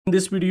In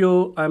this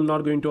video, I'm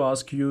not going to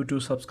ask you to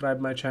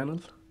subscribe my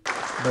channel,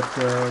 but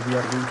we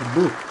are going to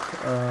look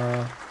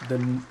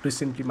the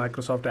recently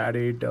Microsoft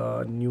added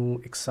a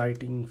new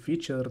exciting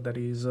feature, that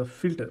is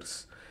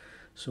filters.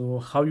 So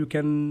how you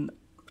can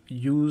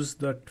use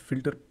that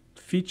filter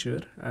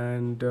feature,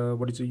 and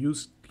what is the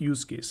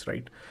use case,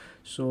 right?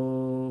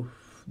 So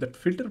that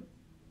filter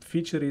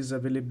feature is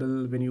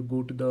available when you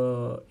go to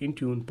the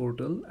Intune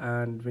portal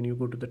and when you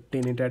go to the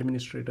tenant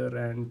administrator,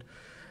 and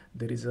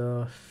there is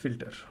a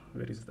filter.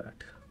 Where is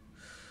that?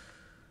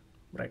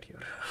 Right here.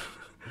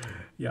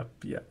 Yep,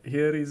 yeah,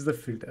 here is the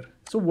filter.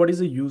 So what is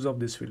the use of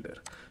this filter?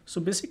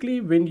 So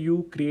basically, when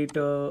you create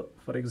a,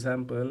 for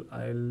example,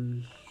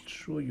 I'll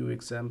show you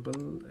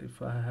example.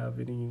 If I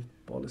have any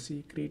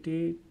policy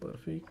created,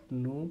 perfect,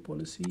 no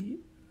policy,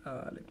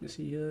 let me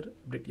see here,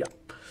 update. Yeah,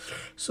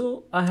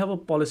 so I have a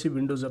policy,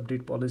 Windows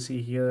update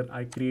policy here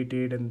I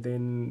created, and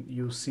then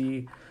you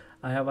see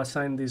I have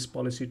assigned this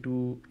policy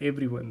to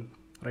everyone,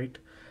 right?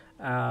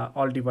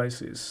 All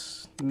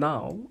devices.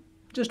 Now,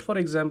 just for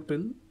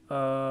example,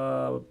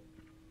 uh,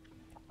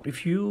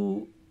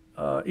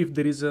 if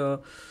there is a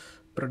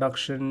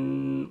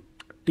production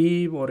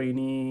team or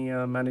any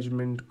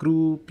management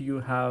group, you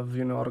have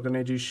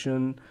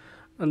organization,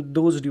 and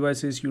those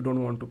devices you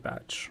don't want to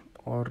patch,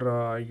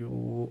 or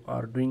you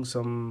are doing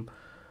some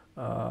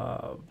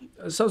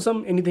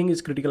some anything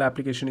is critical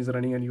application is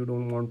running and you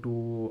don't want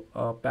to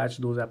patch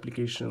those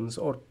applications,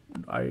 or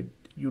I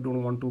you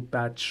don't want to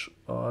patch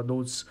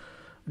those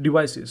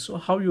devices. So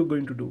how you're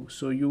going to do?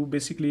 So you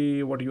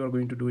basically, what you are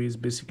going to do is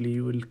basically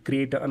you will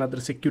create another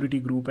security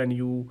group, and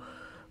you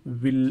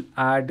will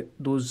add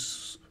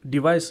those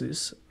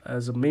devices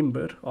as a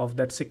member of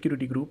that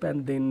security group,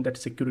 and then that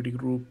security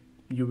group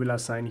you will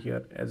assign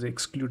here as an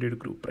excluded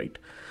group, right?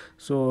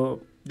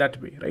 So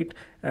that way, right?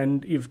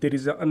 And if there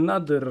is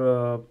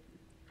another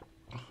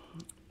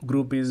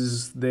group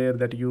is there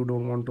that you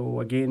don't want to,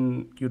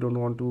 again you don't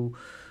want to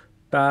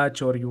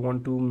patch, or you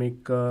want to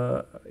make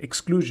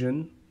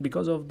exclusion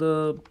because of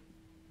the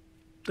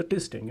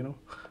testing,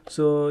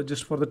 so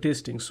just for the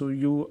testing, so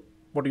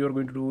what you are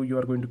going to do, you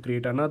are going to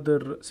create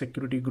another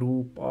security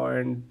group,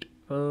 and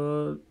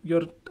you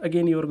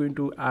are going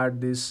to add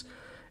this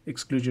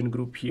exclusion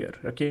group here.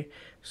 Okay,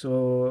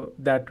 so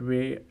that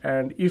way,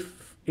 and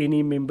if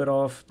any member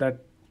of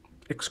that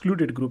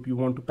excluded group you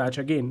want to patch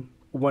again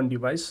one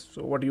device,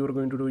 so what you are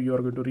going to do, you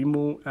are going to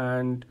remove,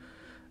 and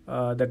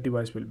that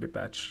device will be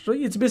patched. So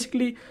it's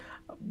basically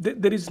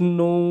there is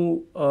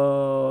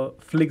no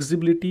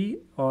flexibility,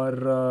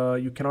 or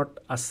you cannot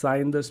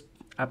assign this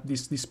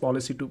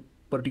policy to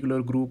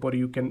particular group, or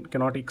you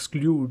cannot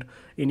exclude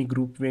any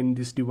group when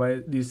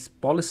this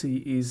policy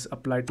is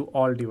applied to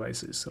all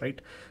devices,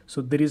 right?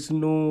 So there is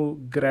no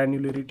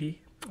granularity,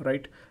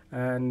 right?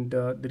 And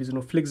there is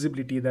no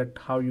flexibility that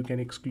how you can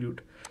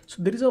exclude.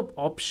 So there is an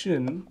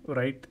option,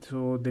 right?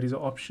 So there is an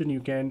option,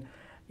 you can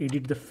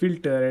edit the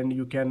filter, and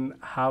you can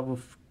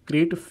have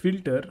create a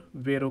filter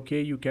where, okay,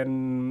 you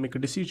can make a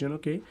decision,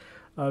 okay,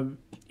 uh,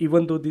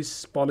 even though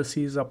this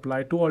policy is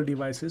applied to all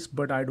devices,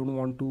 but I don't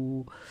want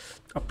to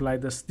apply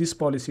this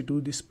policy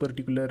to this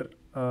particular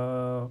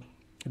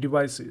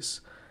devices,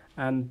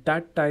 and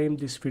that time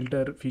this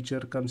filter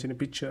feature comes in a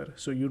picture.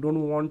 So you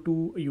don't want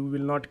to, you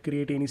will not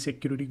create any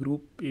security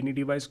group, any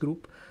device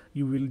group,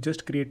 you will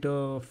just create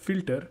a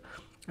filter,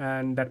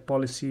 and that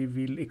policy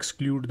will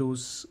exclude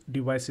those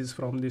devices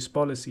from this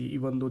policy,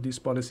 even though this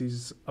policy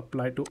is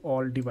applied to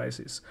all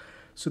devices.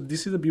 So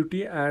this is the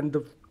beauty, and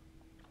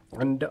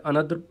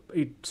another,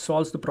 it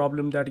solves the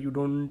problem that you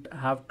don't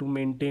have to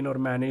maintain or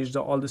manage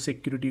all the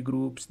security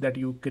groups that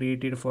you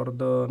created for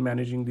the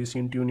managing this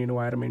Intune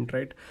environment,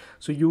 right?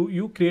 So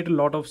you create a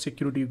lot of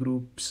security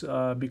groups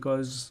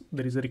because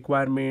there is a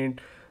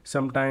requirement.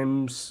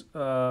 Sometimes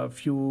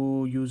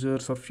few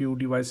users or few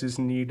devices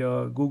need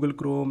Google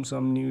Chrome,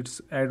 some needs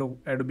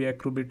Adobe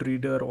Acrobat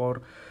Reader,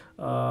 or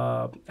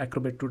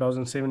Acrobat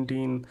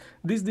 2017.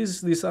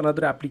 This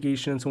another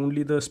applications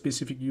only the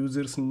specific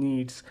users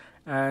needs,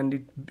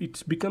 and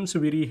it becomes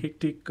very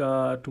hectic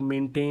to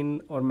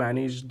maintain or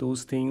manage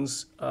those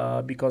things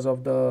because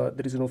of there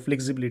is no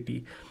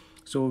flexibility.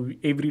 So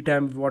every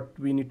time what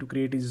we need to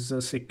create is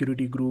a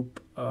security group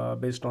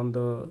based on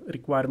the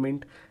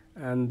requirement,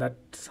 and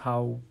that's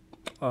how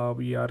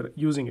we are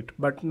using it.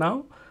 But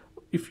now,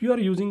 if you are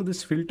using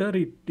this filter,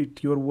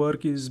 your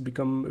work is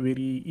become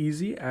very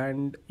easy,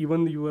 and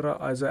even you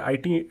are as a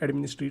IT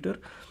administrator,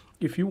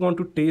 if you want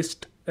to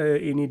test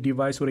any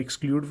device or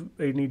exclude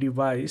any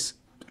device,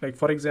 like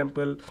for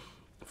example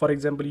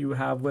you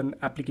have an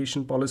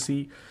application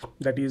policy,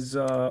 that is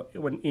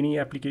when any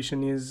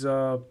application is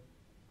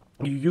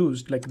you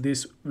used, like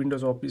this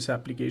Windows Office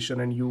application,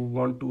 and you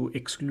want to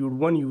exclude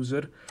one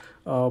user,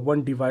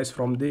 one device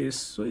from this,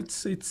 so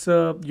it's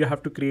you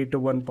have to create a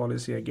one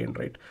policy again,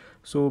 right?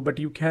 So but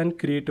you can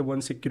create a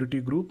one security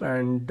group,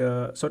 and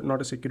so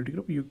not a security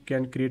group, you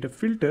can create a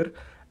filter,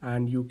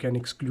 and you can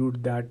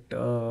exclude that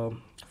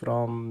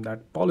from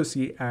that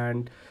policy,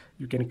 and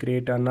You can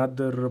create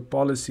another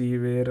policy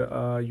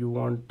where you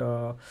want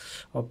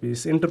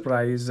Office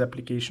enterprise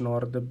application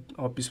or the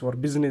Office for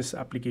business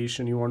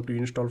application you want to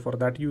install for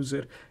that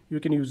user. You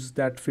can use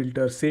that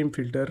filter, same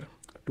filter,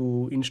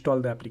 to install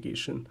the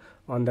application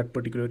on that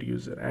particular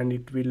user, and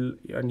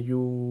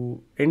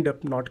you end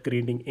up not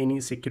creating any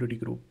security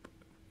group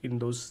in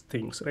those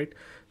things, right?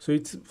 So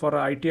it's for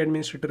a IT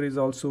administrator is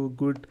also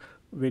good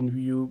when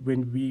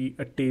we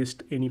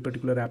attest any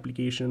particular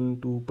application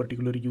to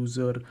particular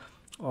user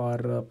or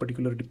a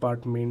particular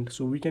department.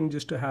 So we can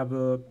just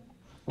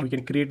we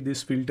can create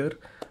this filter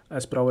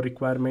as per our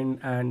requirement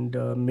and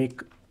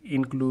make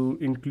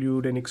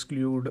include and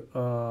exclude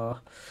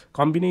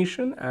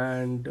combination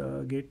and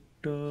get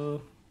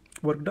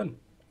work done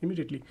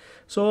immediately.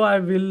 So I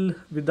will,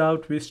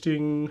 without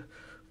wasting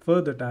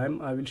further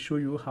time, I will show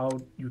you how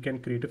you can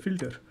create a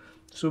filter.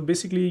 So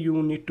basically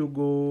you need to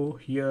go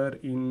here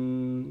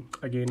in,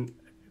 again,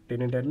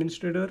 tenant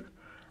administrator,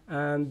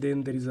 and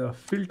then there is a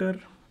filter,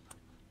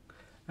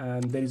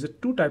 and there is a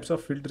two types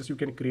of filters you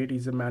can create,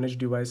 is a managed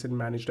device and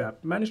managed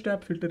app. Managed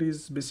app filter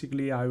is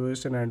basically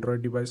iOS and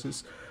Android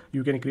devices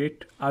you can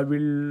create. I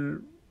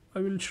will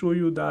show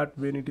you that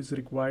when it is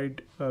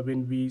required,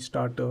 when we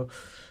start a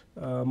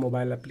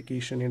mobile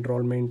application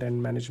enrollment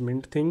and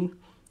management thing.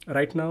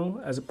 Right now,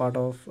 as a part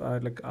of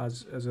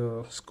as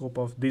a scope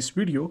of this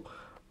video,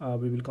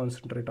 we will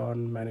concentrate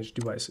on managed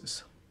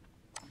devices.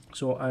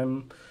 So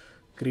I'm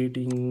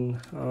creating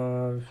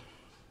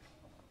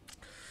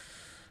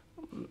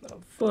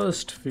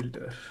first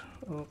filter.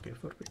 Okay,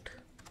 perfect.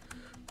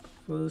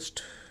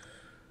 First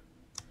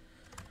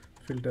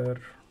filter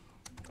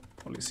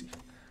policy.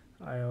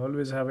 I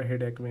always have a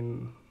headache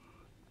when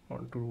I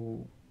want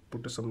to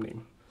put some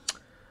name.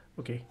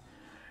 Okay,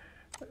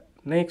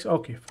 next.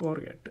 Okay,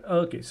 forget.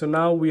 Okay, so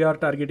now we are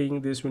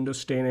targeting this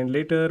Windows 10 and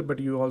later, but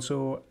you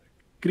also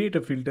create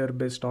a filter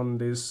based on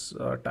these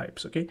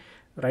types. Okay,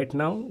 right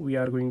now we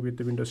are going with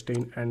the Windows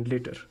 10 and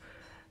later.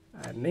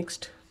 And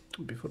next,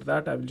 before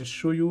that, I will just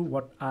show you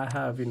what I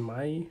have in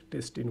my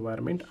test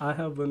environment. I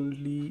have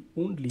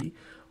only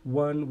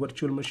one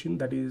virtual machine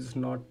that is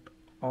not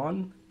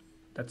on.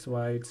 That's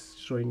why it's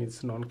showing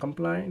it's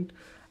non-compliant,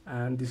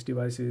 and this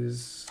device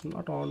is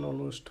not on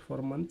almost for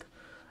a month.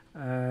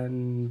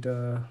 And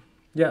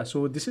yeah,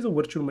 so this is a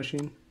virtual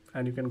machine,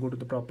 and you can go to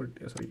the property,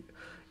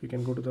 you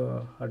can go to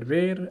the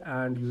hardware,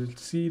 and you will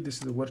see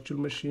this is a virtual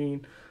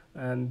machine,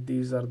 and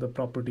these are the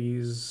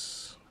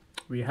properties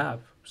we have.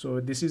 So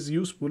this is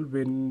useful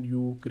when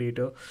you create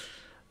a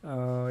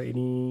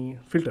any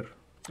filter.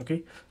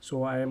 Okay,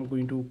 so I am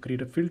going to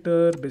create a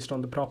filter based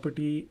on the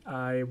property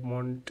I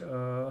want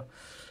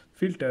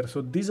filter.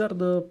 So these are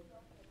the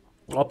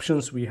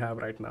options we have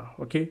right now.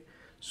 Okay,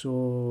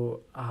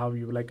 so how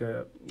you like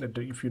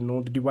if you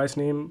know the device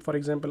name, for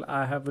example,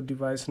 I have a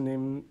device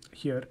name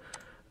here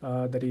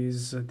that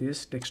is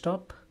this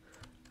desktop,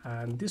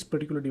 and this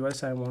particular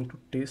device I want to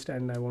test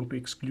and I want to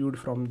exclude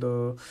from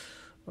the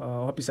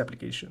Office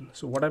application.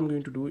 So what I'm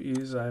going to do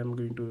is I'm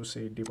going to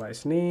say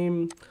device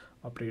name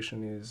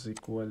operation is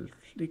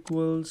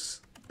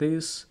equals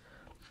this,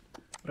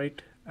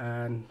 right?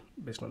 And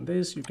based on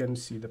this you can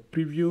see the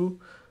preview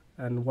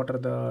and what are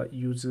the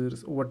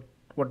users,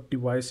 what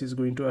device is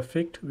going to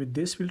affect with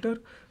this filter.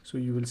 So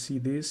you will see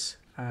this,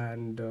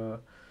 and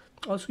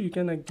also you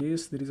can, I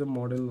guess there is a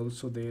model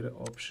also there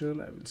option.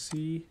 I will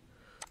see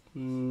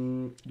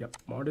yep,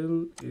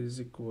 model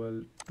is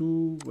equal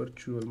to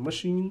virtual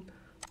machine,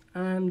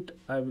 and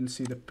I will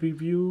see the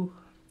preview,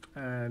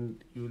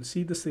 and you will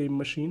see the same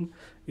machine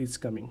is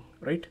coming,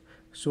 right?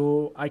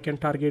 So I can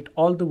target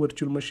all the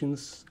virtual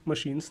machines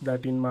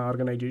that in my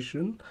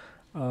organization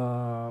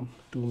to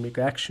make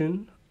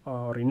action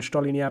or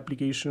install any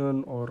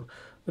application or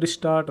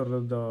restart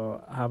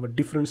or have a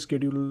different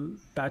schedule,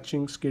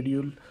 patching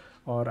schedule,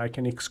 or I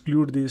can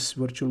exclude this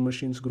virtual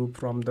machines group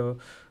from the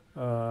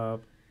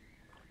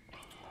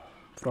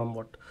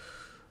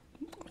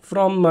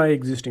from my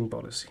existing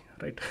policy,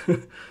 right?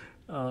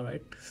 All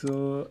right,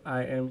 so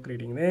I am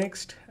creating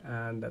next,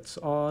 and that's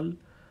all.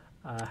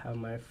 I have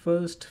my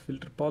first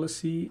filter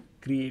policy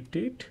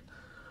created.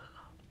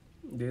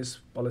 This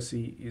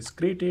policy is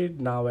created.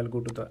 Now I'll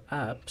go to the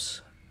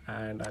apps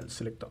and I'll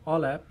select the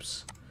all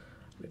apps.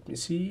 Let me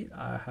see,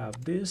 I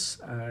have this,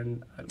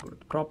 and I'll go to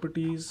the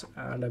properties,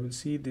 and I will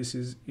see this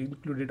is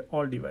included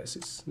all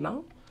devices.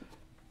 Now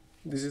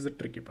this is the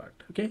tricky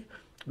part. Okay,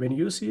 when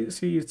you see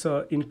it's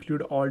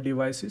include all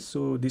devices,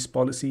 so this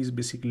policy is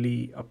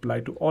basically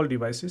applied to all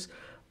devices,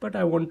 but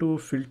I want to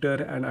filter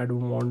and I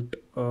don't want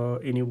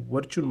any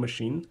virtual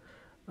machine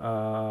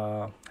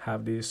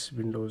have this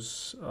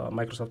Windows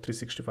Microsoft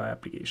 365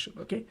 application.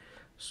 Okay,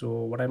 so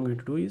what I'm going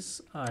to do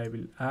is I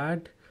will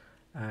add,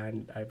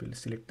 and I will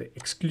select the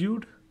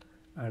exclude,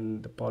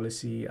 and the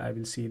policy I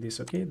will see this.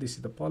 Okay, this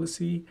is the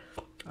policy.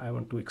 I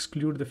want to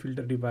exclude the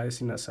filter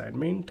device in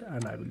assignment,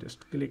 and I will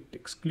just click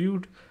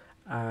exclude,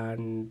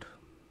 and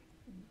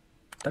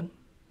done.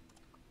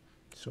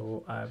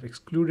 So I have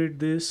excluded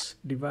this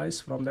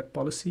device from that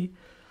policy.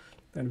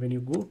 And when you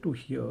go to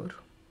here,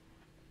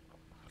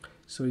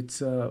 So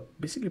it's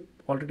basically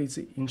already it's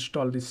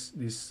installed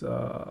this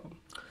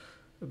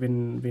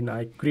when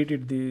I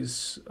created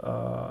this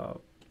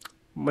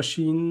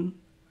machine,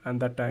 and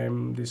that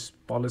time this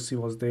policy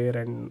was there,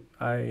 and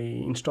I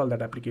installed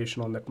that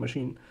application on that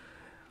machine.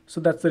 So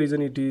that's the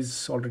reason it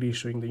is already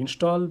showing the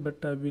install.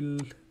 But I will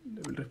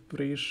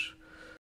refresh.